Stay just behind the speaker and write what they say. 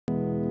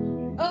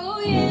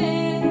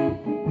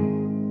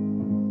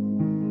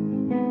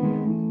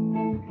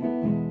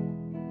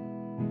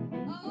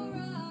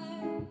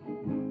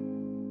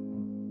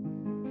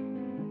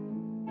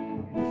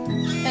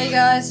Hey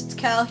guys, it's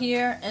Cal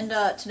here, and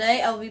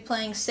today I'll be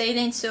playing Say It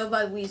Ain't So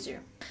by Weezer.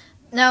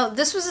 Now,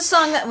 this was a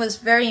song that was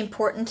very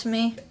important to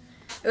me.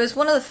 It was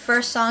one of the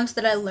first songs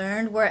that I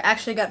learned where I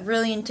actually got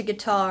really into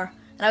guitar,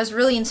 and I was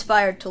really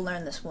inspired to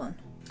learn this one.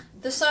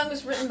 This song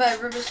was written by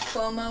Rivers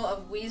Cuomo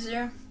of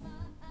Weezer,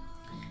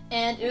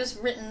 and it was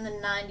written in the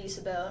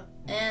 90s about.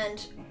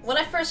 And when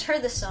I first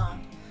heard this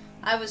song,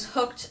 I was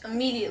hooked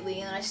immediately,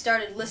 and I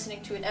started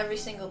listening to it every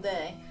single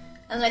day.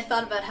 And then I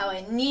thought about how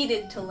I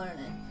needed to learn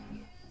it.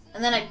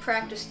 And then I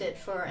practiced it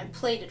and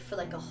played it for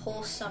like a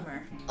whole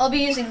summer. I'll be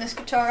using this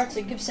guitar. It's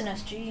a Gibson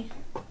SG.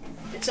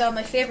 It's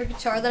my favorite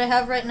guitar that I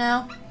have right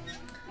now.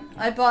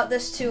 I bought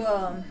this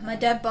my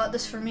dad bought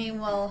this for me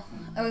while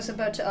I was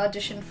about to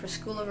audition for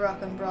School of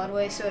Rock on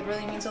Broadway, so it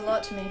really means a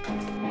lot to me.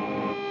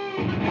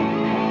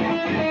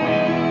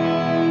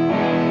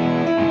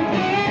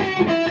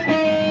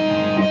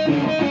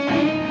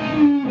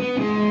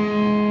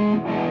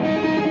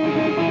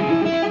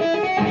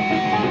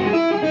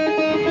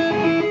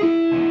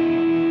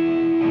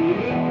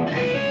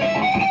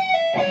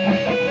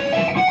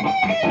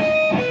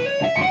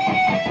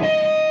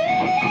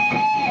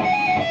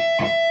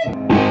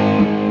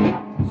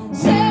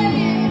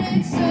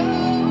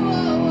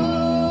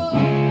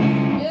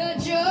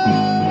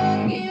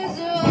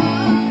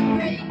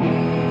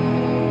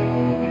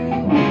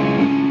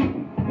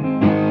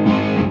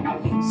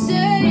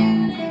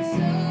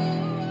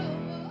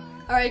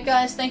 Alright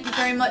guys, thank you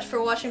very much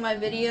for watching my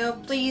video.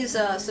 Please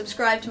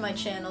subscribe to my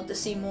channel to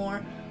see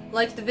more.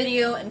 Like the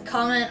video and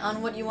comment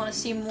on what you want to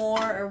see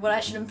more or what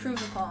I should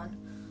improve upon.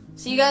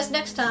 See you guys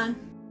next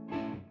time.